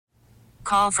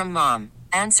call from mom.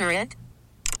 Answer it.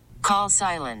 Call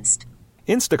silenced.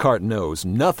 Instacart knows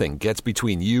nothing gets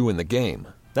between you and the game.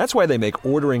 That's why they make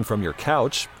ordering from your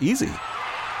couch easy.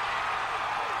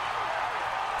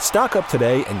 Stock up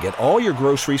today and get all your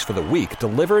groceries for the week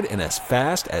delivered in as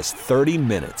fast as 30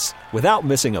 minutes without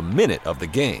missing a minute of the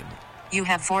game. You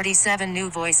have 47 new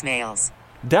voicemails.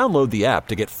 Download the app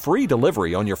to get free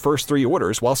delivery on your first 3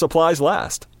 orders while supplies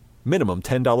last. Minimum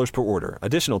 $10 per order.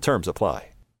 Additional terms apply.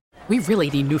 We really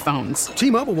need new phones.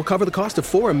 T-Mobile will cover the cost of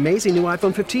 4 amazing new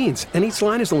iPhone 15s, and each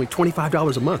line is only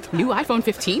 $25 a month. New iPhone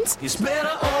 15s? It's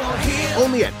better over here.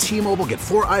 Only at T-Mobile, get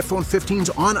 4 iPhone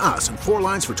 15s on us and 4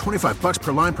 lines for $25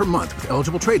 per line per month with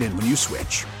eligible trade-in when you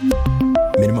switch.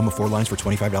 Minimum of 4 lines for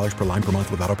 $25 per line per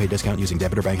month with autopay discount using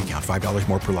debit or bank account. $5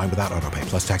 more per line without autopay,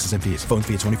 plus taxes and fees. Phone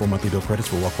fee at 24 monthly bill credits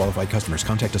for well-qualified customers.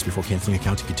 Contact us before canceling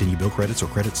account to continue bill credits or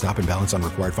credit stop and balance on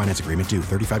required finance agreement due.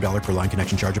 $35 per line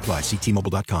connection charge applies. See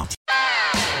T-Mobile.com.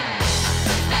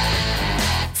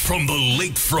 From the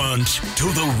lakefront to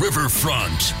the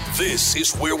riverfront, this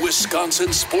is where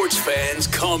Wisconsin sports fans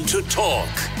come to talk.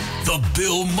 The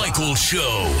Bill Michaels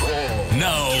Show.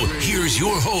 Now, here's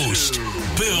your host,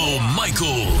 Bill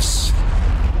Michaels.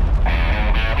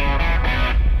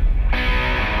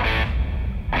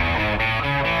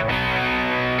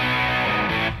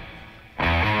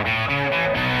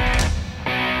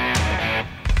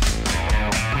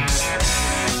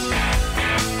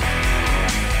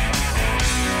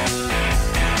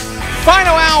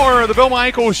 Final hour of the Bill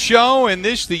Michaels Show, and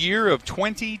this the year of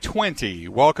 2020.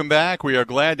 Welcome back. We are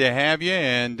glad to have you,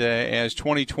 and as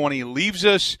 2020 leaves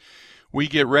us, we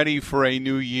get ready for a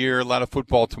new year. A lot of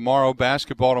football tomorrow,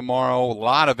 basketball tomorrow, a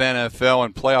lot of NFL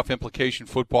and playoff implication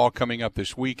football coming up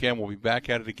this weekend. We'll be back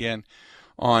at it again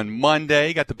on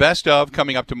Monday. Got the best of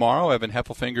coming up tomorrow. Evan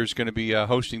Heffelfinger is going to be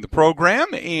hosting the program,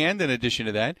 and in addition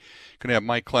to that, going to have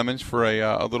Mike Clemens for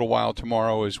a little while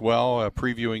tomorrow as well,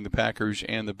 previewing the Packers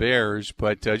and the Bears.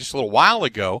 But just a little while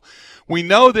ago, we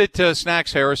know that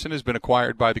Snacks Harrison has been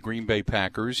acquired by the Green Bay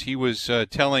Packers. He was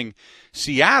telling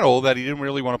Seattle that he didn't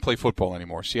really want to play football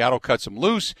anymore. Seattle cuts him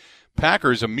loose.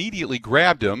 Packers immediately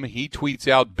grabbed him. He tweets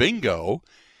out bingo,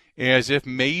 as if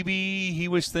maybe he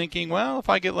was thinking, well, if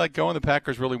I get let go and the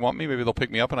Packers really want me, maybe they'll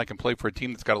pick me up and I can play for a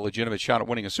team that's got a legitimate shot at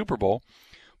winning a Super Bowl.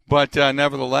 But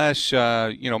nevertheless,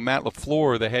 Matt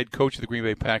LaFleur, the head coach of the Green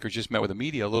Bay Packers, just met with the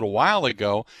media a little while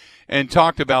ago and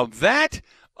talked about that,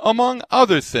 among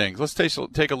other things. Let's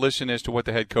take a listen as to what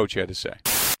the head coach had to say.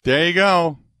 There you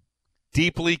go.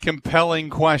 Deeply compelling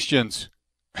questions.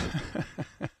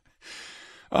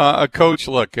 Coach,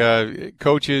 look,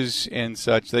 coaches and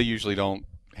such, they usually don't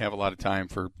have a lot of time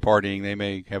for partying. They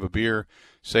may have a beer,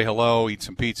 say hello, eat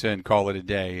some pizza, and call it a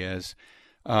day. As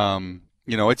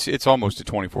it's almost a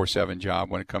 24/7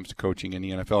 job when it comes to coaching in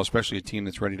the NFL, especially a team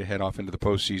that's ready to head off into the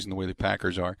postseason the way the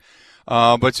Packers are.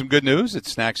 But some good news: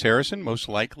 it's Snacks Harrison, most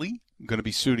likely going to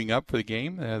be suiting up for the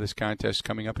game. This contest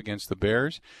coming up against the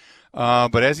Bears.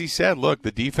 But as he said, look,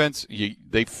 the defense,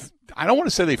 I don't want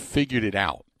to say they figured it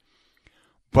out,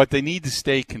 but they need to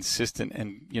stay consistent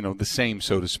and, the same,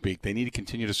 so to speak. They need to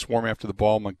continue to swarm after the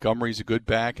ball. Montgomery's a good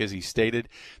back, as he stated.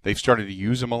 They've started to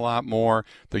use him a lot more.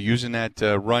 They're using that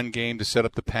run game to set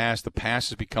up the pass. The pass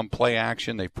has become play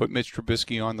action. They've put Mitch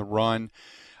Trubisky on the run.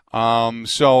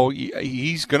 So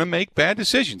he's going to make bad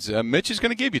decisions. Mitch is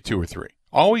going to give you 2 or 3.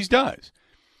 Always does.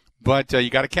 But you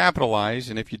got to capitalize,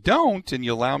 and if you don't and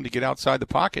you allow him to get outside the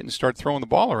pocket and start throwing the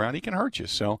ball around, he can hurt you.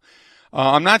 So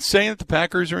I'm not saying that the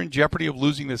Packers are in jeopardy of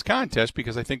losing this contest,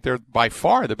 because I think they're by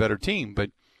far the better team.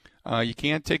 But you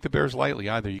can't take the Bears lightly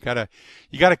either. You got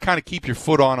to kind of keep your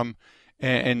foot on them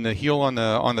and the heel on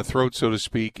the throat, so to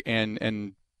speak,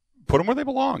 and put them where they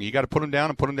belong. You got to put them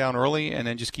down and put them down early, and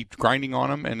then just keep grinding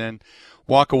on them, and then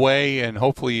walk away and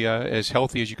hopefully as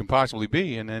healthy as you can possibly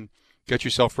be, and then get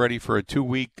yourself ready for a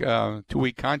two-week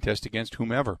contest against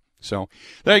whomever. So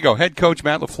there you go. Head coach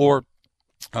Matt LaFleur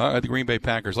at the Green Bay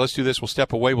Packers. Let's do this. We'll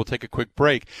step away. We'll take a quick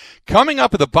break. Coming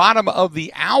up at the bottom of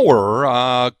the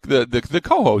hour, the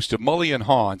co-host of Mully and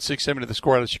Haw on 670 The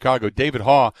Score out of Chicago, David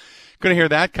Haw. Going to hear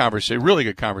that conversation. Really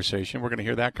good conversation. We're going to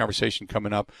hear that conversation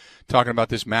coming up, talking about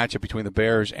this matchup between the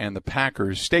Bears and the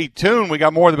Packers. Stay tuned. We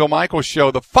got more of the Bill Michaels Show,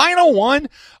 the final one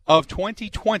of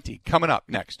 2020, coming up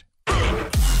next.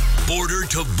 Border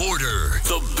to Border,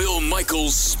 the Bill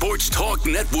Michaels Sports Talk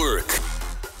Network.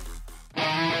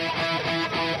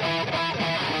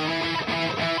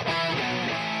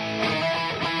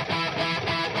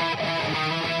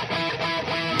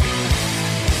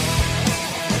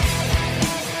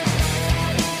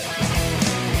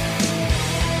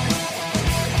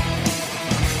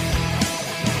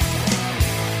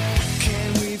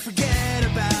 Can we forget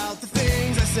about the things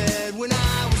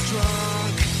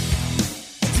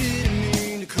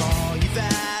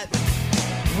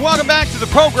Welcome back to the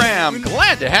program.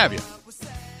 Glad to have you.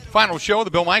 Final show, the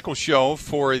Bill Michaels Show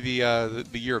for the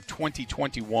year of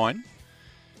 2021.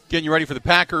 Getting you ready for the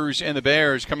Packers and the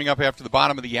Bears. Coming up after the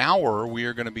bottom of the hour, we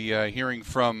are going to be hearing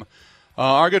from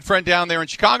our good friend down there in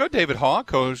Chicago, David Haugh,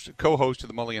 co-host of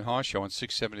the Mully and Haugh Show on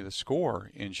 670 The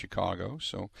Score in Chicago.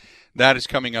 So that is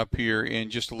coming up here in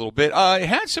just a little bit. I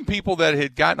had some people that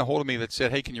had gotten a hold of me that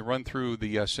said, hey, can you run through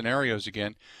the scenarios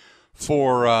again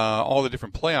for all the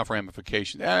different playoff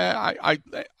ramifications?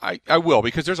 I will,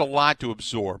 because there's a lot to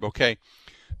absorb, okay?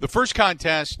 The first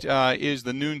contest is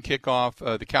the noon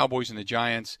kickoff, the Cowboys and the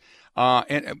Giants.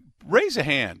 And raise a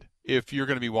hand if you're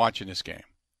going to be watching this game,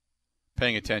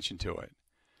 paying attention to it.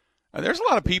 There's a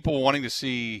lot of people wanting to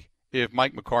see if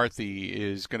Mike McCarthy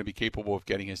is going to be capable of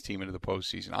getting his team into the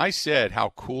postseason. I said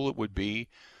how cool it would be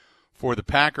for the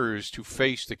Packers to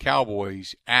face the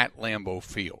Cowboys at Lambeau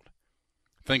Field.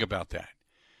 Think about that.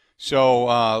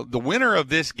 So the winner of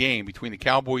this game between the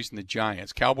Cowboys and the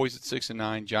Giants, Cowboys at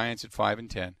 6-9, Giants at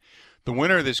 5-10, the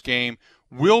winner of this game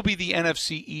will be the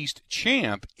NFC East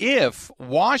champ if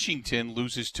Washington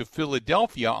loses to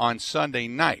Philadelphia on Sunday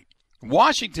night.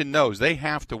 Washington knows they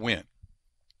have to win.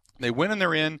 They win and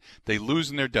they're in. They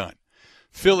lose and they're done.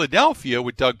 Philadelphia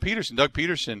with Doug Peterson. Doug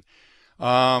Peterson,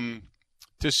 to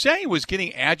say he was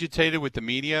getting agitated with the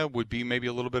media would be maybe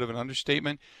a little bit of an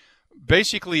understatement.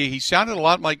 Basically, he sounded a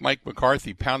lot like Mike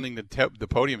McCarthy, pounding the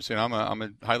podium, saying, I'm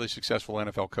a highly successful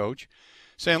NFL coach,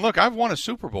 saying, look, I've won a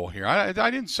Super Bowl here. I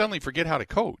didn't suddenly forget how to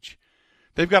coach.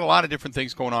 They've got a lot of different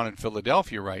things going on in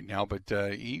Philadelphia right now, but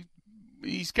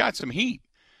he's got some heat.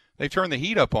 They've turned the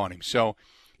heat up on him. So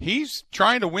he's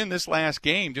trying to win this last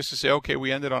game just to say, okay,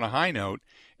 we ended on a high note,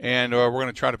 and we're going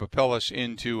to try to propel us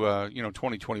into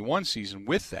 2021 season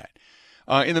with that.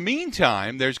 In the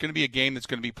meantime, there's going to be a game that's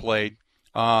going to be played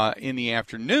in the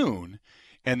afternoon,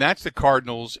 and that's the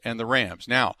Cardinals and the Rams.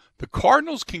 Now, the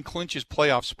Cardinals can clinch his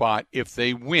playoff spot if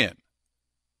they win,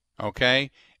 okay?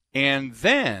 And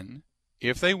then,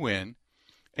 if they win,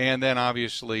 and then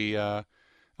obviously the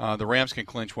Rams can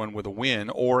clinch one with a win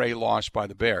or a loss by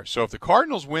the Bears. So if the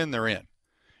Cardinals win, they're in.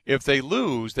 If they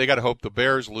lose, they got to hope the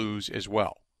Bears lose as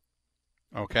well,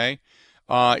 okay?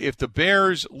 If the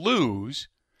Bears lose,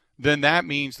 then that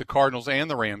means the Cardinals and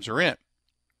the Rams are in.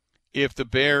 If the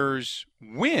Bears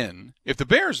win, if the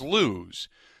Bears lose,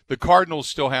 the Cardinals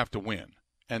still have to win,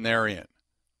 and they're in.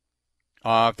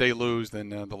 If they lose, then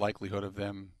the likelihood of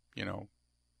them,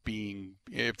 being,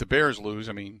 if the Bears lose,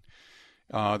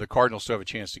 the Cardinals still have a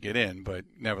chance to get in, but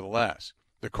nevertheless,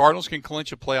 the Cardinals can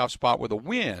clinch a playoff spot with a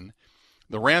win.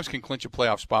 The Rams can clinch a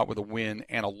playoff spot with a win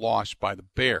and a loss by the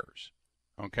Bears.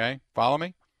 Okay? Follow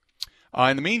me?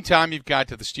 In the meantime, you've got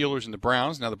the Steelers and the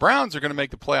Browns. Now, the Browns are going to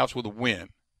make the playoffs with a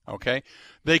win. Okay,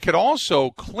 they could also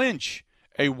clinch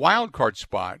a wild card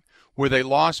spot where they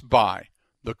lost by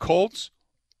the Colts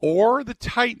or the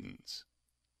Titans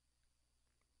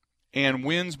and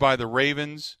wins by the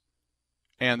Ravens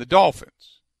and the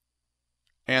Dolphins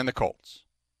and the Colts.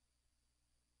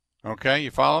 Okay, you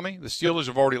follow me? The Steelers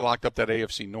have already locked up that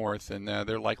AFC North, and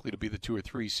they're likely to be the 2 or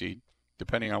 3 seed,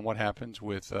 depending on what happens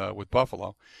with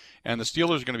Buffalo. And the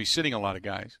Steelers are going to be sitting a lot of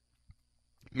guys.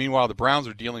 Meanwhile, the Browns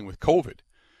are dealing with COVID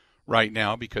right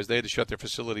now because they had to shut their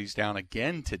facilities down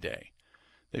again today.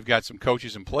 They've got some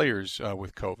coaches and players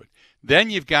with COVID. Then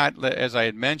you've got, as I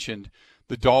had mentioned,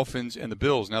 the Dolphins and the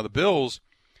Bills. Now the Bills,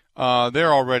 they've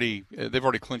already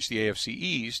clinched the AFC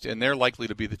East, and they're likely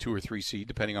to be the 2 or 3 seed,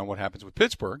 depending on what happens with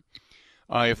Pittsburgh.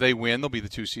 If they win, they'll be the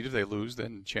 2 seed. If they lose,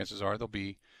 then chances are they'll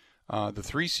be the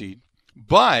 3 seed.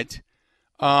 But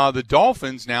the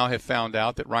Dolphins now have found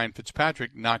out that Ryan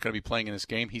Fitzpatrick not going to be playing in this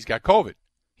game. He's got COVID.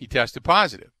 He tested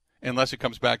positive, unless it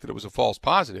comes back that it was a false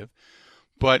positive.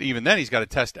 But even then, he's got to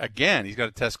test again. He's got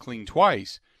to test clean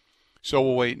twice. So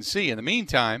we'll wait and see. In the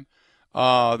meantime,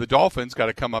 the Dolphins got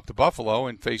to come up to Buffalo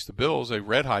and face the Bills, a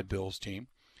red-hot Bills team.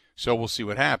 So we'll see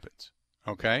what happens.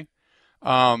 Okay?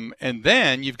 And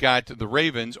then you've got the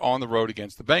Ravens on the road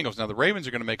against the Bengals. Now, the Ravens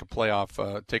are going to make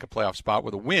take a playoff spot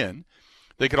with a win.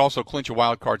 They could also clinch a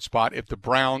wild card spot if the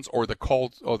Browns or the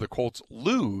Colts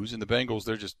lose, and the Bengals,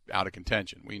 they're just out of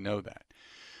contention. We know that.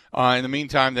 In the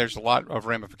meantime, there's a lot of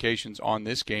ramifications on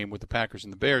this game with the Packers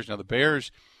and the Bears. Now, the Bears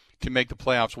can make the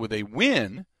playoffs with a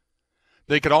win.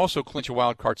 They could also clinch a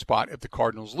wild card spot if the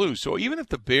Cardinals lose. So even if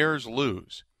the Bears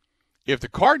lose, if the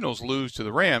Cardinals lose to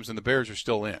the Rams, then the Bears are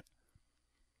still in.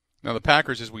 Now, the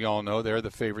Packers, as we all know, they're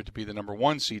the favorite to be the number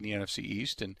 1 seed in the NFC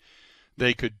East, and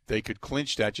they could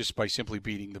clinch that just by simply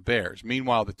beating the Bears.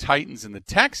 Meanwhile, the Titans and the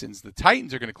Texans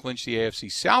are going to clinch the AFC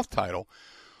South title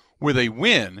with a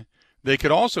win. They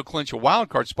could also clinch a wild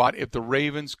card spot if the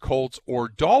Ravens, Colts, or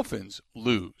Dolphins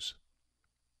lose.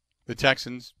 The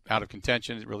Texans out of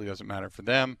contention. It really doesn't matter for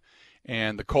them.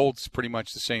 And the Colts, pretty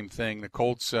much the same thing. The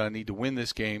Colts need to win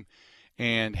this game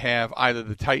and have either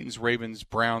the Titans, Ravens,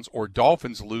 Browns, or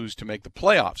Dolphins lose to make the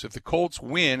playoffs. If the Colts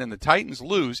win and the Titans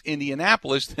lose,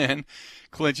 Indianapolis then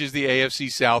clinches the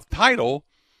AFC South title.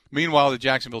 Meanwhile, the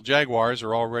Jacksonville Jaguars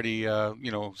are already,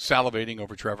 salivating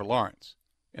over Trevor Lawrence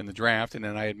in the draft. And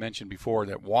then I had mentioned before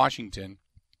that Washington,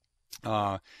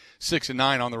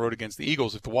 6-9 on the road against the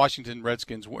Eagles. If the Washington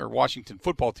Redskins or Washington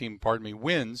football team,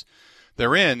 wins,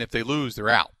 they're in. If they lose, they're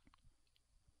out.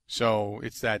 So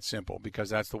it's that simple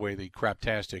because that's the way the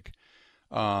craptastic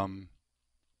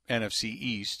NFC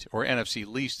East, or NFC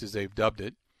Least as they've dubbed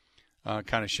it,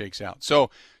 kind of shakes out.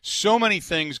 So many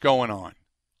things going on.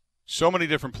 So many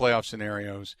different playoff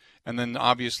scenarios. And then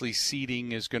obviously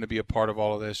seeding is going to be a part of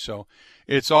all of this. So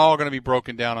it's all going to be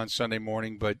broken down on Sunday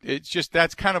morning. But it's just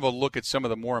that's kind of a look at some of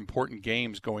the more important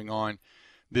games going on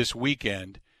this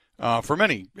weekend for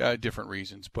many different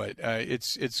reasons. But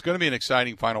it's going to be an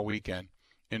exciting final weekend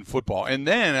in football. And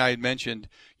then I had mentioned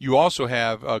you also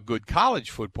have good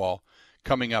college football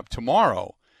coming up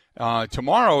tomorrow.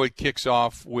 Tomorrow it kicks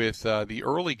off with the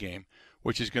early game,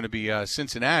 which is going to be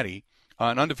Cincinnati,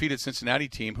 an undefeated Cincinnati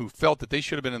team who felt that they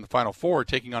should have been in the Final Four,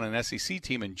 taking on an SEC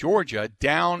team in Georgia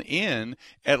down in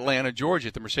Atlanta, Georgia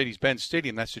at the Mercedes-Benz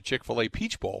Stadium. That's the Chick-fil-A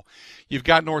Peach Bowl. You've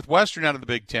got Northwestern out of the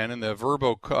Big Ten in the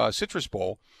Verbo Citrus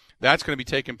Bowl. That's going to be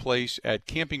taking place at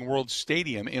Camping World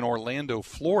Stadium in Orlando,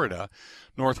 Florida.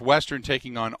 Northwestern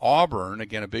taking on Auburn,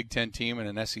 again, a Big Ten team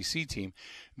and an SEC team.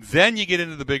 Then you get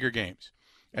into the bigger games,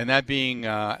 and that being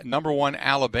number 1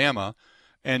 Alabama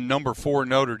and number 4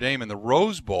 Notre Dame in the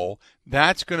Rose Bowl.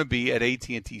 That's going to be at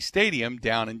AT&T Stadium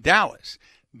down in Dallas.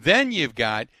 Then you've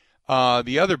got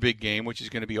the other big game, which is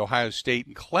going to be Ohio State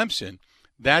and Clemson.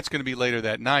 That's going to be later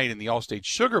that night in the Allstate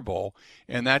Sugar Bowl,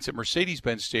 and that's at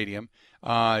Mercedes-Benz Stadium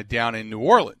down in New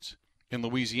Orleans in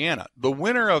Louisiana. The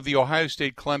winner of the Ohio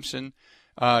State-Clemson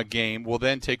game will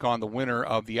then take on the winner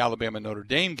of the Alabama-Notre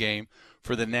Dame game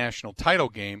for the national title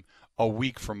game a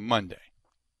week from Monday.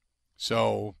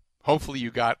 So hopefully you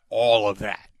got all of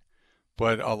that.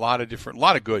 But a lot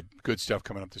of good stuff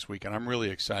coming up this weekend. I'm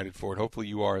really excited for it. Hopefully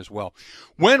you are as well.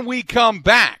 When we come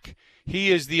back,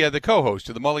 he is the co-host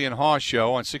of the Mully and Haw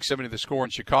Show on 670 The Score in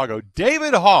Chicago.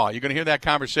 David Haw. You're going to hear that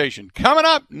conversation coming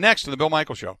up next to the Bill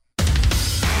Michaels Show.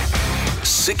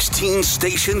 16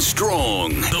 stations strong.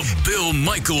 The Bill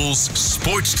Michaels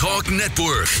Sports Talk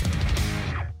Network.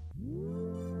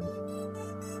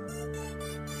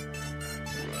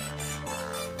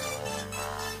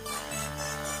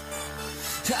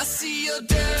 I see your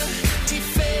dirty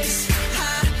face,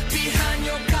 hide behind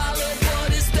your collar.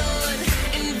 What is done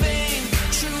in vain?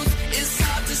 Truth is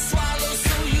hard to swallow,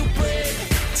 so you pray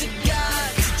to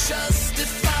God to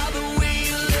justify the way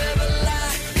you live a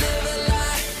lie, live a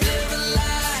lie, live a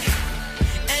lie.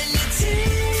 And you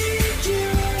take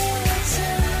your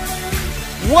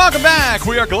time. Welcome back.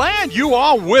 We are glad you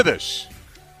are with us.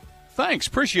 Thanks.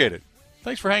 Appreciate it.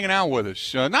 Thanks for hanging out with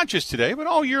us, not just today, but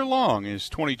all year long, as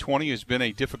 2020 has been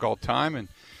a difficult time, and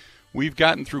we've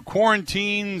gotten through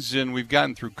quarantines, and we've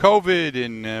gotten through COVID,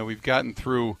 and we've gotten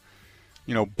through,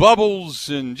 bubbles,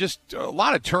 and just a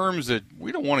lot of terms that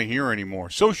we don't want to hear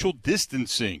anymore. Social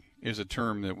distancing is a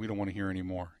term that we don't want to hear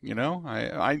anymore.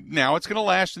 Now it's going to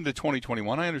last into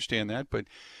 2021. I understand that, but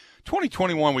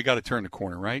 2021, we got to turn the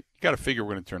corner, right? You got to figure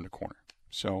we're going to turn the corner.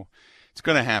 So it's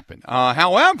going to happen.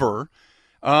 However,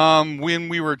 when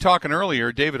we were talking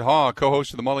earlier, David Haw, co-host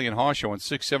of the Mully and Haw Show on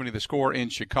 670 The Score in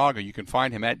Chicago. You can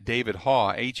find him at David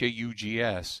Haw,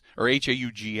 H-A-U-G-S, or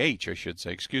H-A-U-G-H, I should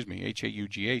say. Excuse me,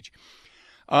 H-A-U-G-H.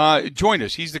 Joined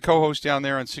us. He's the co-host down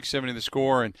there on 670 The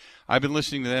Score, and I've been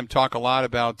listening to them talk a lot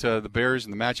about the Bears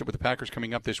and the matchup with the Packers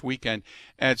coming up this weekend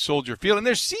at Soldier Field. And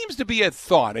there seems to be a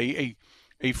thought, a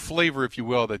flavor, if you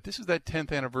will, that this is that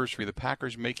 10th anniversary, the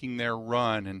Packers making their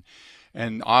run,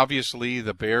 and obviously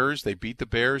the Bears, they beat the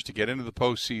Bears to get into the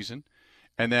postseason.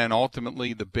 And then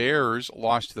ultimately the Bears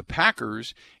lost to the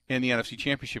Packers in the NFC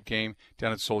Championship game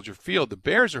down at Soldier Field. The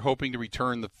Bears are hoping to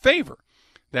return the favor.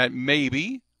 That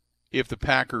maybe if the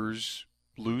Packers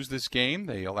lose this game,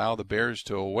 they allow the Bears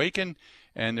to awaken,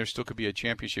 and there still could be a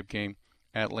championship game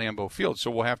at Lambeau Field.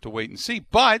 So we'll have to wait and see.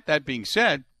 But that being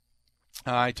said,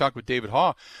 I talked with David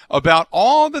Haw about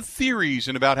all the theories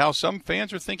and about how some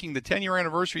fans are thinking the 10-year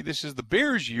anniversary, this is the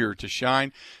Bears' year to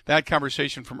shine. That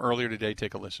conversation from earlier today.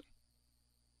 Take a listen.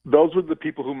 Those were the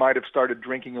people who might have started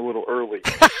drinking a little early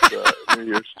New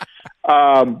Year's.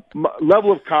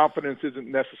 Level of confidence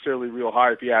isn't necessarily real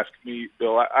high, if you ask me,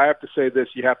 Bill. I have to say this.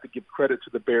 You have to give credit to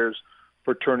the Bears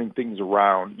for turning things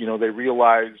around. They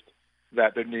realized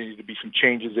that there needed to be some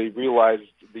changes. They realized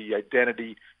the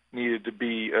identity needed to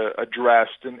be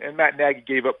addressed, and Matt Nagy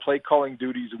gave up play calling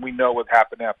duties, and we know what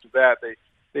happened after that.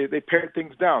 They pared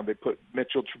things down. They put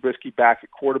Mitchell Trubisky back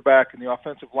at quarterback, and the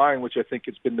offensive line, which I think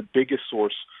has been the biggest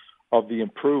source of the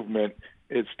improvement,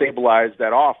 it stabilized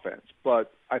that offense.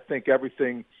 But I think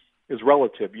everything is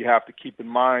relative. You have to keep in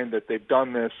mind that they've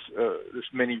done this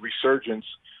mini resurgence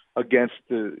against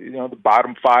the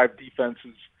bottom 5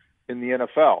 defenses in the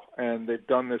NFL, and they've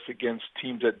done this against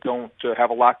teams that don't have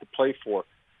a lot to play for.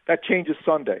 That changes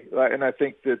Sunday, and I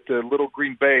think that Little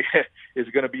Green Bay is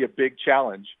going to be a big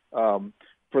challenge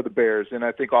for the Bears. And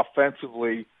I think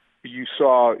offensively, you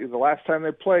saw the last time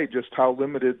they played just how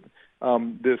limited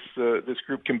this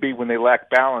group can be when they lack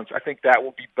balance. I think that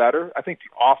will be better. I think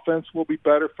the offense will be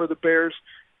better for the Bears.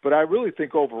 But I really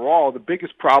think overall the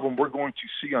biggest problem we're going to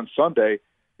see on Sunday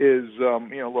is,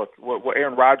 look, what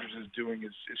Aaron Rodgers is doing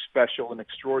is special and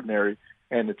extraordinary,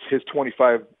 and it's his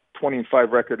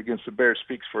 20-5 record against the Bears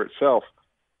speaks for itself.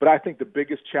 But I think the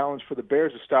biggest challenge for the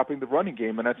Bears is stopping the running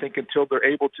game, and I think until they're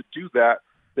able to do that,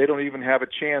 they don't even have a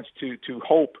chance to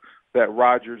hope that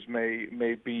Rodgers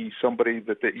may be somebody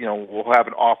that will have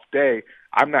an off day.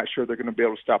 I'm not sure they're going to be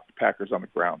able to stop the Packers on the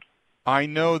ground. I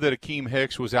know that Akeem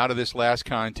Hicks was out of this last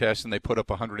contest, and they put up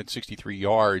 163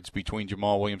 yards between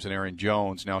Jamal Williams and Aaron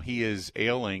Jones. Now, he is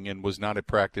ailing and was not at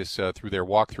practice through their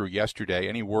walkthrough yesterday.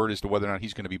 Any word as to whether or not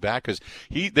he's going to be back? Because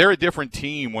they're a different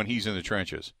team when he's in the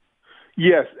trenches.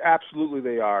 Yes, absolutely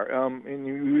they are. And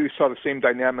we saw the same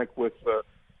dynamic with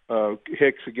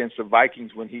Hicks against the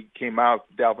Vikings when he came out.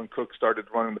 Dalvin Cook started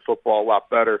running the football a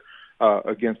lot better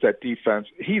against that defense.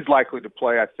 He's likely to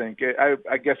play, I think.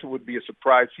 I guess it would be a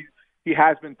surprise. He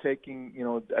has been taking,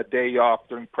 a day off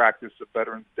during practice of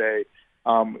Veterans Day.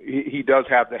 He does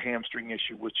have the hamstring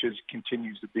issue, which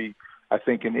continues to be, I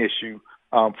think, an issue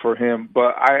for him.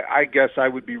 But I guess I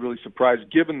would be really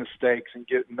surprised, given the stakes and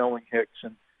knowing Hicks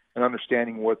and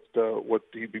understanding what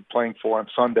he'd be playing for on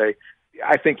Sunday.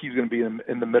 I think he's going to be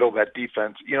in the middle of that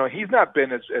defense. He's not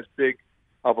been as big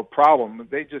of a problem.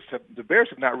 The Bears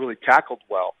have not really tackled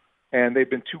well, and they've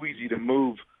been too easy to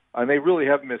move. And they really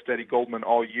have missed Eddie Goldman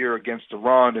all year against the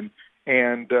run,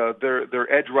 and their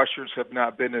edge rushers have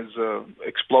not been as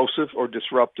explosive or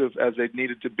disruptive as they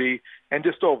needed to be. And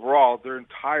just overall, their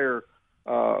entire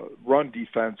run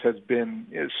defense has been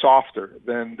softer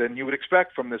than you would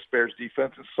expect from this Bears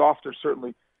defense, and softer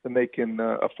certainly than they can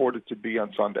afford it to be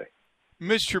on Sunday.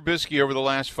 Mitch Trubisky, over the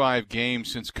last 5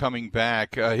 games since coming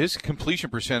back, his completion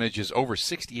percentage is over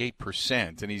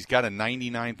 68%, and he's got a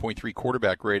 99.3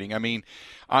 quarterback rating. I mean,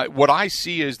 what I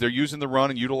see is they're using the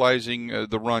run and utilizing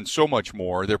the run so much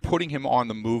more. They're putting him on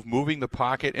the move, moving the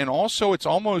pocket, and also it's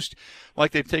almost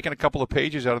like they've taken a couple of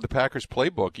pages out of the Packers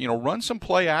playbook. Run some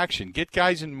play action, get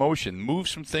guys in motion, move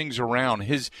some things around.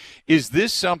 Is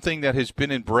this something that has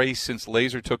been embraced since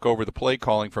Lazor took over the play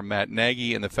calling from Matt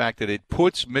Nagy, and the fact that it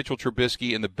puts Mitchell Trubisky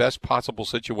in the best possible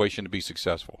situation to be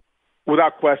successful?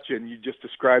 Without question, you just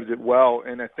described it well,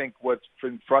 and I think what's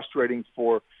been frustrating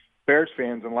for Bears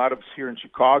fans, and a lot of us here in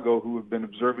Chicago who have been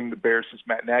observing the Bears since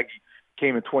Matt Nagy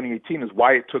came in 2018, is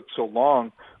why it took so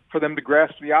long for them to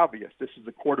grasp the obvious. This is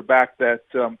a quarterback that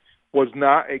was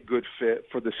not a good fit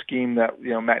for the scheme that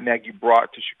Matt Nagy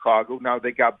brought to Chicago. Now,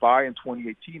 they got by in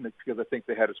 2018 because I think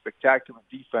they had a spectacular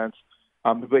defense,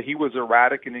 but he was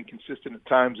erratic and inconsistent at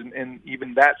times, and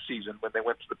even that season when they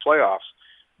went to the playoffs.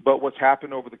 But what's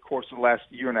happened over the course of the last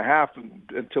year and a half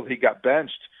until he got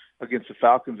benched against the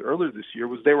Falcons earlier this year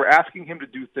was they were asking him to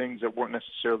do things that weren't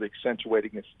necessarily accentuating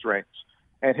his strengths.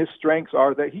 And his strengths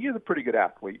are that he is a pretty good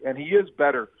athlete, and he is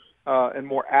better and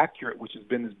more accurate, which has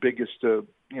been his biggest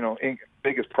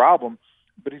problem.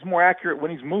 But he's more accurate when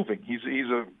he's moving. He's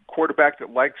a quarterback that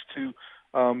likes to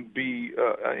be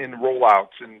in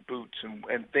rollouts and boots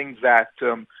and things that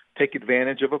take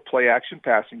advantage of a play-action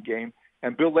passing game.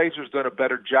 And Bill Lazor's done a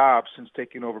better job since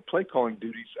taking over play-calling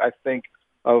duties, I think,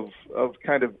 of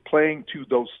kind of playing to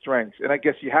those strengths. And I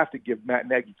guess you have to give Matt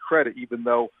Nagy credit, even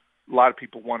though a lot of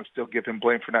people want to still give him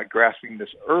blame for not grasping this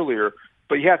earlier.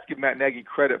 But you have to give Matt Nagy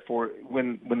credit for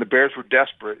when the Bears were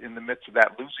desperate in the midst of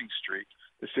that losing streak,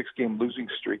 the 6-game losing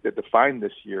streak that defined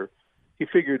this year. He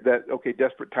figured that, okay,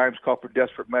 desperate times call for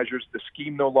desperate measures. The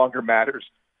scheme no longer matters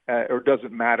or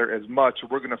doesn't matter as much.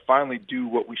 We're going to finally do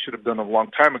what we should have done a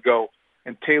long time ago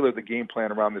and tailor the game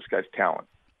plan around this guy's talent.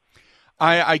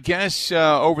 I guess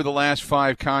over the last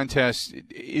 5 contests,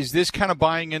 is this kind of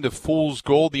buying into fool's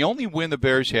gold? The only win the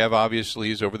Bears have,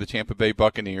 obviously, is over the Tampa Bay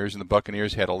Buccaneers, and the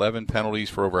Buccaneers had 11 penalties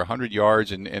for over 100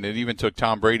 yards, and it even took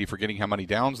Tom Brady forgetting how many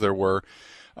downs there were.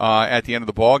 at the end of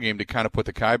the ball game to kind of put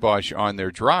the kibosh on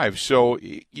their drive. So,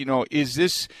 is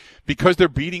this because they're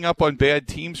beating up on bad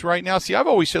teams right now? See, I've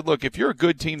always said, look, if you're a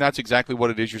good team, that's exactly what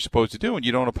it is you're supposed to do, and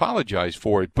you don't apologize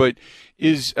for it. But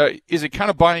is it kind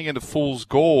of buying into fool's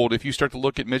gold if you start to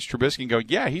look at Mitch Trubisky and go,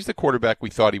 yeah, he's the quarterback we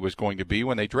thought he was going to be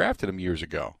when they drafted him years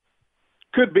ago?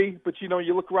 Could be, but you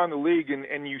look around the league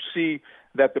and you see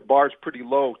that the bar's pretty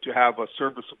low to have a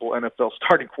serviceable NFL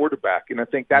starting quarterback, and I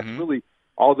think that's really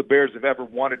all the Bears have ever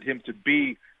wanted him to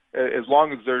be, as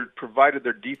long as they're provided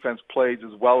their defense plays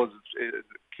as well as it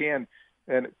can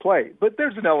and play. But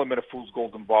there's an element of fool's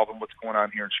gold involved in what's going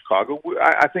on here in Chicago.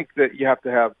 I think that you have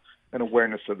to have an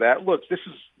awareness of that. Look, this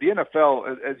is the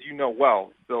NFL, as you know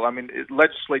well, Bill. I mean, it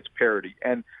legislates parity,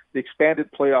 and the expanded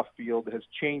playoff field has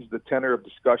changed the tenor of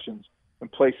discussions in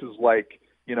places like,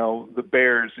 the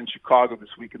Bears in Chicago this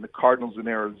week and the Cardinals in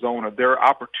Arizona. There are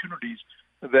opportunities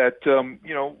that,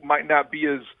 might not be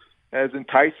as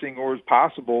enticing or as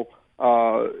possible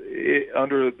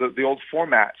under the old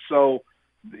format. So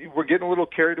we're getting a little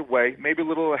carried away, maybe a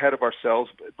little ahead of ourselves,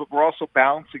 but we're also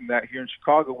balancing that here in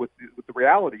Chicago with the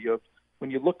reality of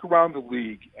when you look around the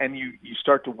league and you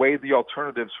start to weigh the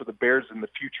alternatives for the Bears in the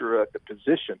future at the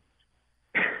position.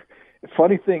 The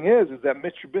funny thing is that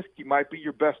Mitch Trubisky might be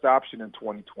your best option in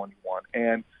 2021,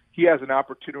 and he has an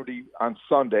opportunity on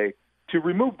Sunday to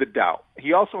remove the doubt.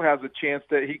 He also has a chance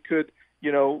that he could,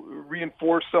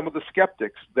 reinforce some of the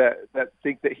skeptics that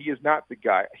think that he is not the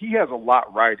guy. He has a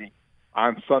lot riding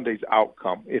on Sunday's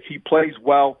outcome. If he plays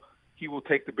well, he will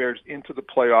take the Bears into the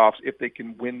playoffs if they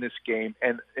can win this game,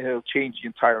 and it'll change the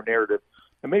entire narrative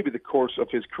and maybe the course of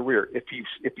his career. If he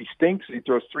stinks and he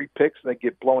throws 3 picks and they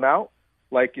get blown out,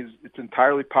 like it's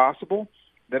entirely possible,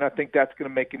 then I think that's going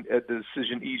to make the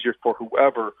decision easier for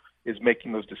whoever is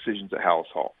making those decisions at Hallis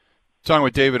Hall. Talking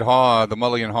with David Haugh, the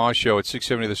Mully and Haugh Show at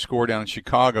 670 The Score down in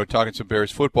Chicago, talking some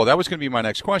Bears football. That was going to be my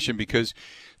next question, because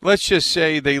let's just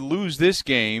say they lose this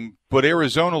game, but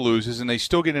Arizona loses and they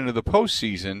still get into the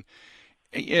postseason.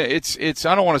 Yeah, it's.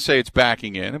 I don't want to say it's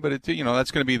backing in, but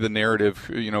that's going to be the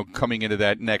narrative, coming into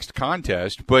that next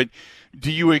contest. But do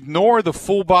you ignore the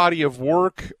full body of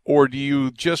work, or do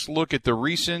you just look at the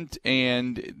recent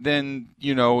and then,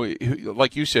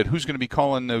 like you said, who's going to be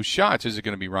calling those shots? Is it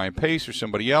going to be Ryan Pace or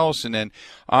somebody else? And then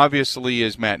obviously,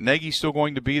 is Matt Nagy still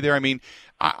going to be there? I mean,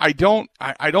 I don't.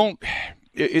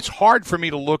 It's hard for me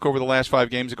to look over the last 5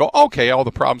 games and go, okay, all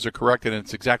the problems are corrected and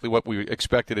it's exactly what we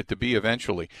expected it to be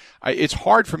eventually. It's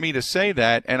hard for me to say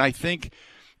that, and I think,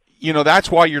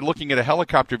 that's why you're looking at a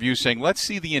helicopter view saying, let's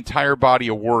see the entire body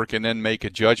of work and then make a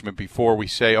judgment before we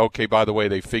say, okay, by the way,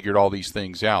 they figured all these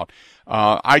things out.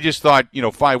 I just thought,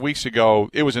 5 weeks ago,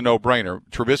 it was a no-brainer.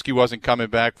 Trubisky wasn't coming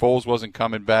back. Foles wasn't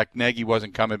coming back. Nagy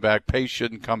wasn't coming back. Pace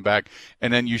shouldn't come back.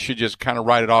 And then you should just kind of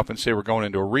write it off and say we're going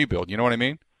into a rebuild. You know what I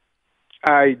mean?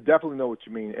 I definitely know what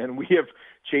you mean, and we have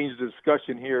changed the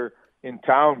discussion here in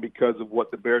town because of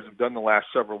what the Bears have done the last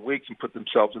several weeks and put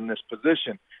themselves in this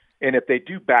position. And if they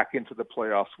do back into the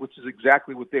playoffs, which is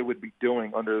exactly what they would be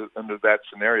doing under that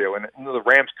scenario, and the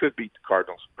Rams could beat the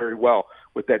Cardinals very well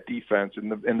with that defense,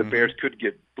 and the Bears could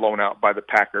get blown out by the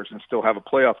Packers and still have a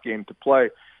playoff game to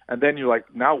play. And then you're like,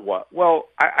 now what? Well,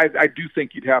 I do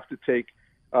think you'd have to take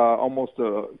almost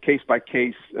a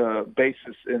case-by-case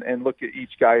basis and look at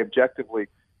each guy objectively.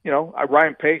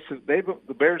 Ryan Pace,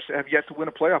 the Bears have yet to win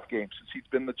a playoff game since he's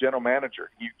been the general manager.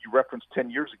 You referenced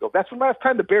 10 years ago. That's the last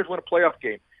time the Bears won a playoff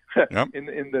game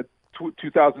in the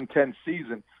 2010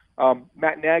 season.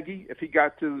 Matt Nagy, if he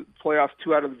got to playoffs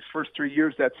 2 out of his first 3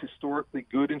 years, that's historically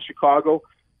good in Chicago.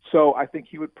 So I think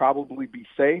he would probably be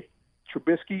safe.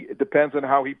 Trubisky, it depends on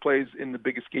how he plays in the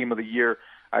biggest game of the year,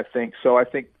 I think. So I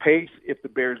think Pace, if the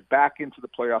Bears back into the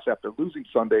playoffs after losing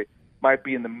Sunday, might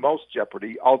be in the most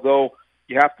jeopardy. Although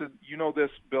you have to, this,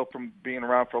 Bill, from being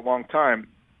around for a long time,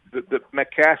 the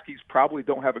McCaskies probably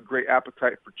don't have a great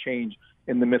appetite for change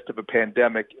in the midst of a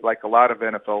pandemic, like a lot of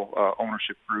NFL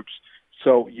ownership groups.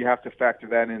 So you have to factor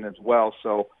that in as well.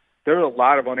 So there are a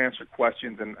lot of unanswered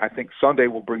questions, and I think Sunday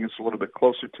will bring us a little bit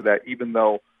closer to that, even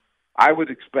though I would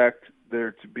expect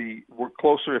there to be, we're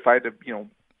closer, if I had to,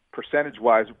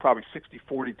 percentage-wise, we're probably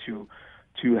 60-40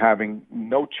 to having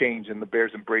no change in the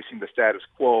Bears embracing the status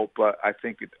quo, but I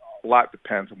think a lot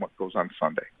depends on what goes on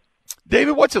Sunday.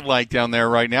 David, what's it like down there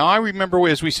right now? I remember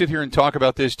as we sit here and talk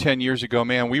about this 10 years ago,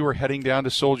 man, we were heading down to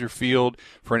Soldier Field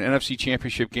for an NFC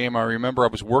Championship game. I remember I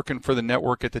was working for the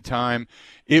network at the time.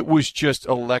 It was just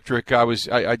electric.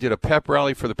 I did a pep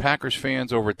rally for the Packers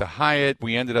fans over at the Hyatt.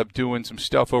 We ended up doing some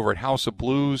stuff over at House of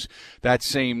Blues that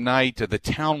same night. The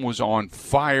town was on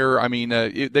fire. I mean,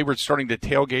 they were starting to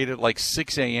tailgate at like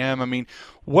 6 a.m. I mean,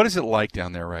 what is it like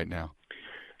down there right now?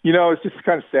 It's just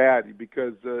kind of sad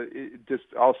because it just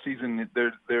all season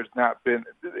there's not been.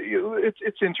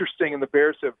 It's interesting, and the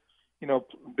Bears have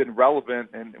been relevant,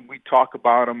 and we talk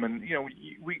about them, and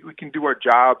we can do our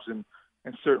jobs, and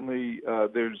certainly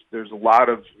there's a lot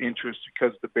of interest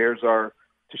because the Bears are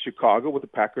to Chicago what the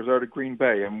Packers are to Green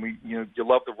Bay, and you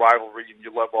love the rivalry and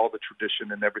you love all the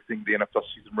tradition and everything the NFL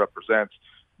season represents,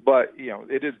 but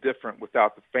it is different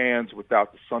without the fans,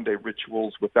 without the Sunday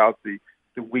rituals, without the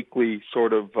weekly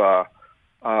sort of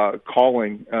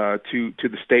calling to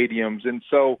the stadiums, and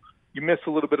so you miss a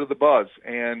little bit of the buzz.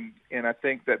 And I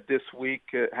think that this week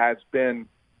has been.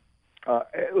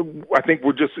 I think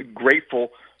we're just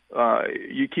grateful.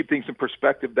 You keep things in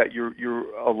perspective that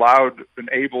you're allowed and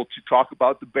able to talk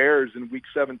about the Bears in Week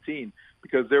 17,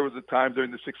 because there was a time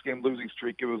during the 6-game losing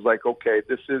streak it was like, okay,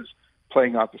 this is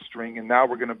playing out the string, and now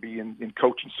we're going to be in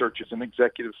coaching searches and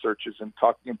executive searches and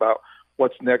talking about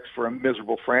what's next for a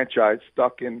miserable franchise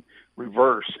stuck in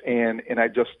reverse. And I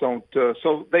just don't.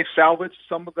 So they salvaged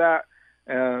some of that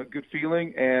good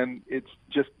feeling, and it's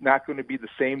just not going to be the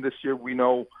same this year. We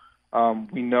know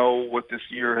what this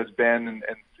year has been, and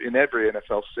in every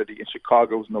NFL city, and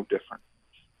Chicago is no different.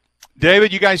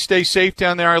 David, you guys stay safe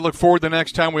down there. I look forward to the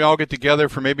next time we all get together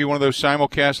for maybe one of those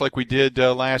simulcasts like we did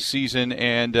last season,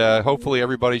 and hopefully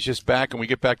everybody's just back and we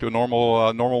get back to a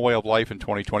normal way of life in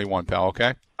 2021, pal,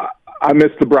 okay? I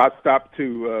missed the broad stop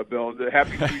too, Bill.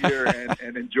 Happy New Year,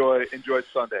 and enjoy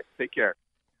Sunday. Take care.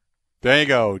 There you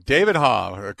go. David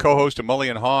Haugh, co-host of Mully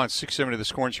and Haugh on 670 The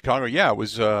Score in Chicago. Yeah, it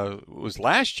was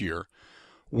last year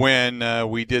when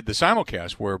we did the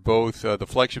simulcast where both the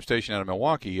flagship station out of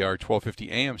Milwaukee, our 1250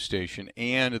 AM station,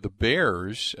 and the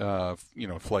Bears,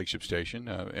 flagship station,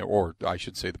 or I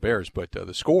should say the Bears, but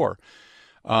the Score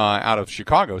out of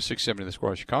Chicago, 670 The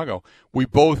Score in Chicago, we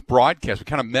both broadcast. We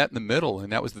kind of met in the middle,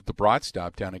 and that was at the Broad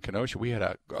Stop down in Kenosha.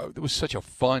 It was such a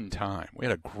fun time. We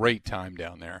had a great time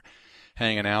down there,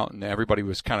 hanging out, and everybody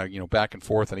was kind of back and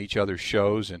forth on each other's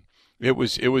shows, and it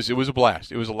was a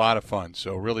blast. It was a lot of fun.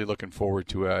 So really looking forward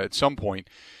to at some point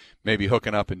maybe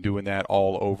hooking up and doing that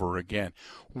all over again.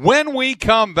 When we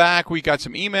come back, we got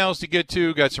some emails to get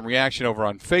to, got some reaction over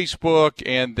on Facebook,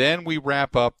 and then we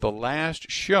wrap up the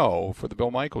last show for the Bill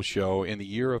Michaels Show in the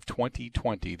year of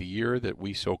 2020, the year that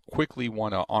we so quickly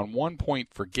want to, on one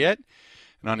point, forget,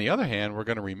 and on the other hand, we're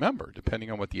going to remember, depending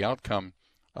on what the outcome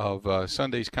of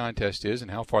Sunday's contest is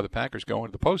and how far the Packers go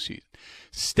into the postseason.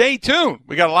 Stay tuned.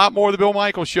 We got a lot more of the Bill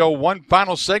Michaels Show. One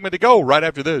final segment to go right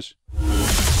after this.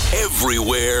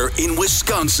 Everywhere in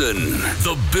Wisconsin,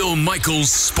 the Bill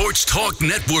Michaels Sports Talk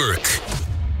Network.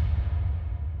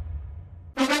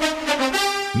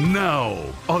 Now,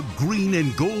 a green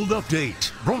and gold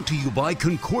update brought to you by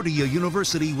Concordia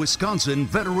University, Wisconsin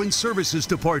Veteran Services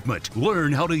Department.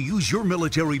 Learn how to use your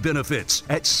military benefits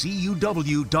at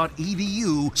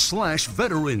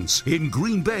cuw.edu/veterans. In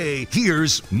Green Bay,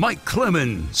 here's Mike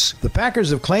Clemens. The Packers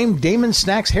have claimed Damon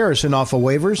Snacks Harrison off of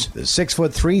waivers. The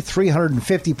 6'3",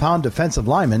 350-pound defensive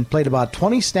lineman played about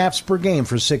 20 snaps per game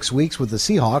for 6 weeks with the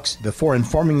Seahawks before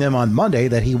informing them on Monday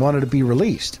that he wanted to be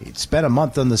released. He'd spent a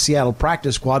month on the Seattle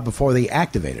practice squad before they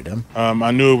activated him.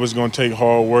 I knew it was going to take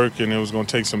hard work and it was going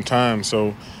to take some time.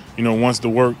 So, once the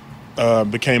work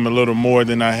became a little more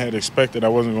than I had expected, I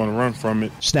wasn't going to run from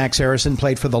it. Snacks Harrison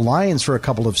played for the Lions for a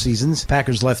couple of seasons.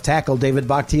 Packers left tackle David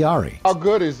Bakhtiari. How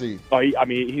good is he? Oh, he's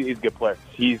a good player.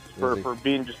 He's for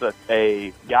being just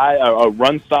a guy, a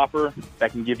run stopper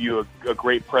that can give you a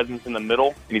great presence in the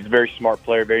middle. And he's a very smart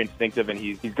player, very instinctive, and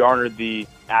he's garnered the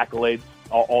accolades.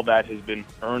 All that has been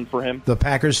earned for him. The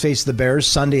Packers face the Bears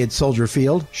Sunday at Soldier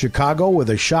Field. Chicago with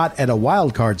a shot at a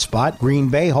wild card spot. Green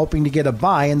Bay hoping to get a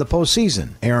bye in the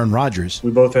postseason. Aaron Rodgers.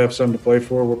 We both have something to play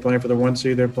for. We're playing for the 1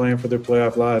 seed. They're playing for their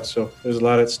playoff lives. So there's a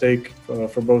lot at stake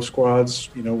for both squads.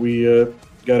 We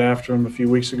got after them a few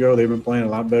weeks ago. They've been playing a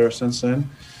lot better since then.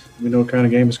 We know what kind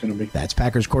of game it's going to be. That's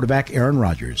Packers quarterback Aaron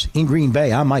Rodgers. In Green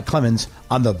Bay, I'm Mike Clemens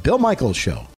on The Bill Michaels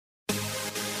Show.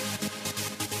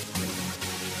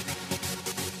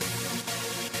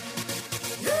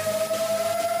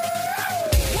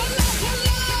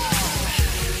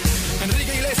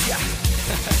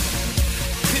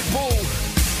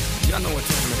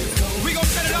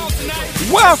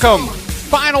 Welcome.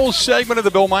 Final segment of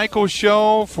the Bill Michaels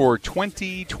Show for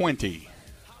 2020,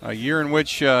 a year in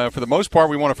which, for the most part,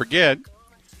 we want to forget.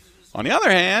 On the other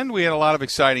hand, we had a lot of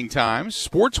exciting times,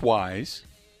 sports-wise.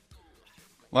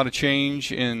 A lot of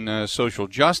change in social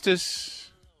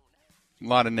justice, a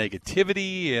lot of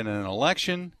negativity in an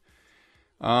election.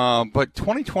 But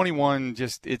 2021,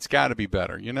 it's got to be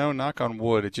better. Knock on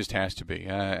wood, it just has to be.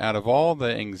 Out of all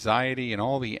the anxiety and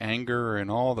all the anger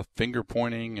and all the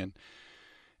finger-pointing and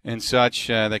and such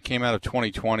that came out of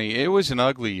 2020. It was an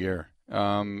ugly year.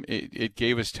 It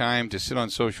gave us time to sit on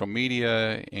social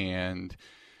media and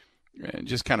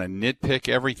just kind of nitpick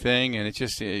everything, and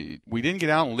we didn't get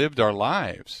out and live our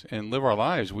lives.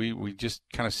 We just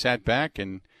kind of sat back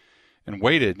and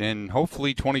waited, and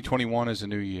hopefully 2021 is a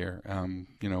new year.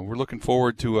 We're looking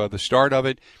forward to the start of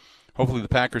it. Hopefully the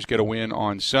Packers get a win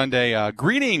on Sunday.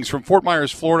 Greetings from Fort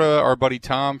Myers, Florida. Our buddy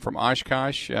Tom from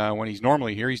Oshkosh. When he's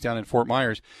normally here, he's down in Fort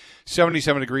Myers.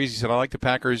 77 degrees. He said, I like the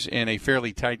Packers in a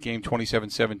fairly tight game,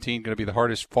 27-17. Going to be the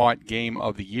hardest fought game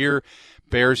of the year.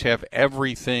 Bears have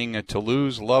everything to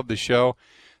lose. Love the show.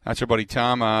 That's our buddy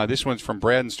Tom. This one's from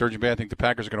Brad and Sturgeon Bay. I think the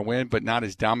Packers are going to win, but not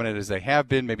as dominant as they have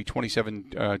been, maybe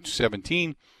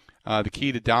 27-17. The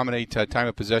key to dominate time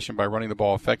of possession by running the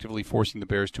ball effectively, forcing the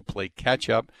Bears to play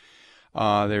catch-up.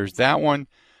 There's that one.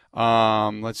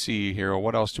 Let's see here.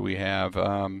 What else do we have?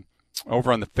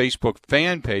 Over on the Facebook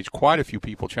fan page, quite a few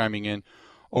people chiming in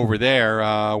over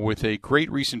there with a great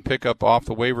recent pickup off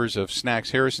the waivers of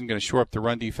Snacks Harrison, going to shore up the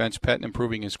run defense, Pettin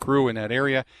improving his crew in that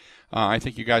area. I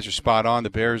think you guys are spot on. The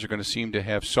Bears are going to seem to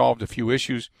have solved a few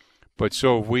issues, but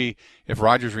so have we. If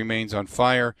Rodgers remains on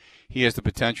fire, he has the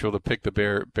potential to pick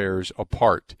the Bears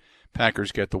apart.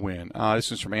 Packers get the win.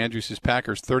 This is from Andrew. Says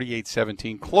Packers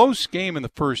 38-17. Close game in the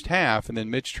first half, and then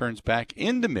Mitch turns back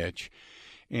into Mitch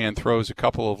and throws a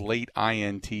couple of late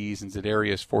INTs, and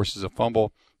Za'Darius forces a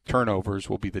fumble. Turnovers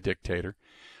will be the dictator.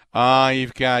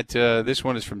 You've got this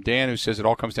one is from Dan, who says it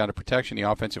all comes down to protection. The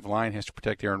offensive line has to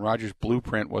protect Aaron Rodgers.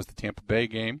 Blueprint was the Tampa Bay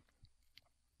game.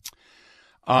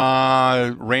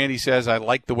 Randy says, I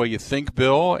like the way you think,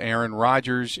 Bill. Aaron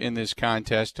Rodgers in this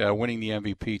contest, winning the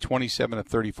MVP,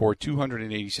 27-34,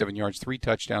 287 yards, 3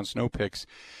 touchdowns, no picks.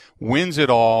 Wins it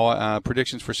all.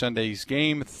 Predictions for Sunday's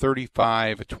game,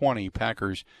 35-20,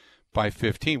 Packers by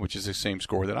 15, which is the same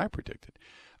score that I predicted.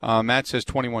 Matt says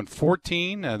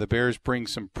 21-14. The Bears bring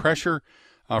some pressure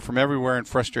from everywhere and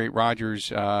frustrate Rodgers.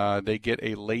 They get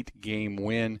a late game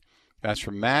win. That's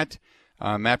from Matt.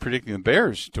 Matt predicting the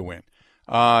Bears to win.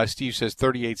 Steve says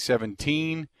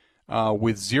 38-17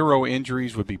 with 0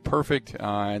 injuries would be perfect.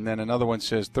 And then another one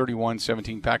says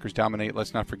 31-17, Packers dominate.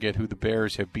 Let's not forget who the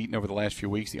Bears have beaten over the last few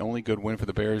weeks. The only good win for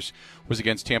the Bears was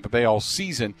against Tampa Bay all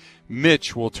season.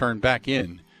 Mitch will turn back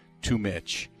in to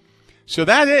Mitch. So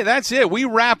that's it. We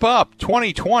wrap up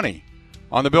 2020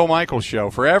 on the Bill Michaels Show.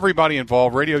 For everybody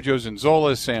involved, Radio Joe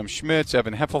Zanzola, Sam Schmitz,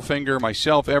 Evan Heffelfinger,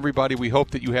 myself, everybody, we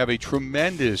hope that you have a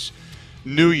tremendous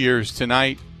New Year's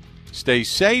tonight. Stay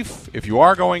safe if you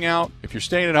are going out. If you're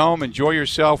staying at home, enjoy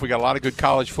yourself. We got a lot of good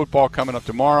college football coming up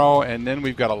tomorrow, and then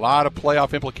we've got a lot of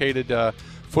playoff-implicated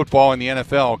football in the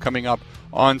NFL coming up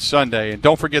on Sunday. And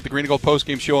don't forget the Green and Gold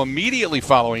postgame show immediately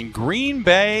following Green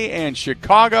Bay and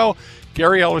Chicago.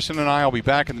 Gary Ellerson and I will be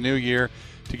back in the new year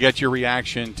to get your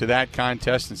reaction to that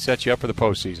contest and set you up for the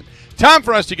postseason. Time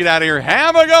for us to get out of here.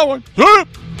 Have a good one.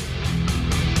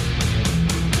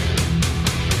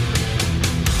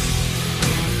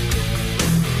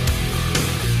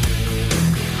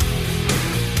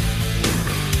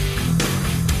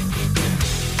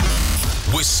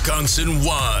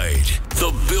 Wisconsin-wide,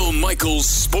 the Bill Michaels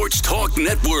Sports Talk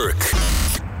Network.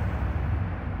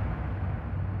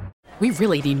 We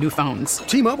really need new phones.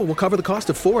 T-Mobile will cover the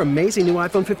cost of 4 amazing new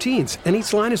iPhone 15s, and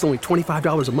each line is only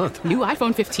 $25 a month. New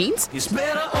iPhone 15s? It's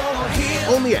better over here.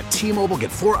 Only at T-Mobile,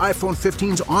 get 4 iPhone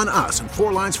 15s on us and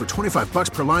 4 lines for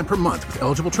 $25 per line per month with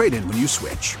eligible trade-in when you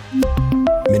switch.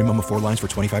 Minimum of 4 lines for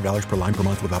 $25 per line per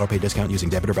month with autopay discount using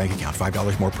debit or bank account.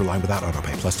 $5 more per line without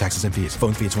autopay, plus taxes and fees.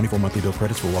 Phone fee at 24 monthly bill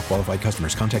credits for well-qualified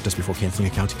customers. Contact us before canceling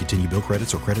account to continue bill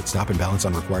credits or credit stop and balance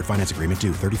on required finance agreement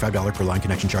due. $35 per line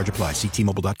connection charge applies. See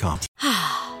T-Mobile.com.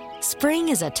 Spring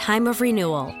is a time of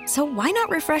renewal, so why not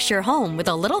refresh your home with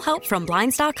a little help from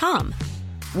Blinds.com?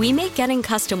 We make getting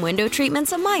custom window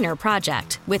treatments a minor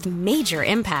project with major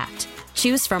impact.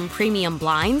 Choose from premium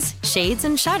blinds, shades,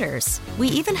 and shutters. We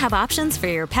even have options for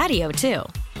your patio, too.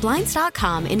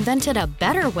 Blinds.com invented a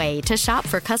better way to shop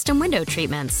for custom window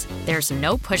treatments. There's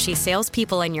no pushy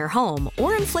salespeople in your home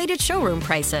or inflated showroom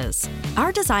prices.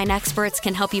 Our design experts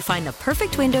can help you find the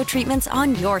perfect window treatments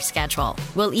on your schedule.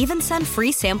 We'll even send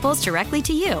free samples directly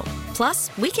to you.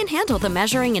 Plus, we can handle the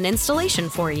measuring and installation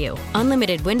for you.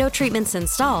 Unlimited window treatments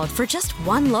installed for just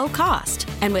one low cost.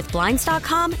 And with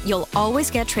Blinds.com, you'll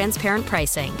always get transparent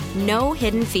pricing. No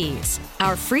hidden fees.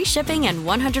 Our free shipping and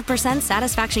 100%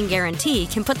 satisfaction guarantee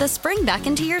can put the spring back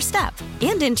into your step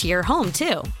and into your home,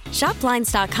 too. Shop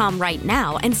Blinds.com right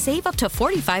now and save up to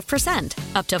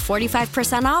 45%. Up to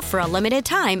 45% off for a limited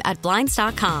time at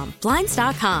Blinds.com.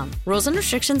 Blinds.com. Rules and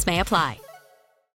restrictions may apply.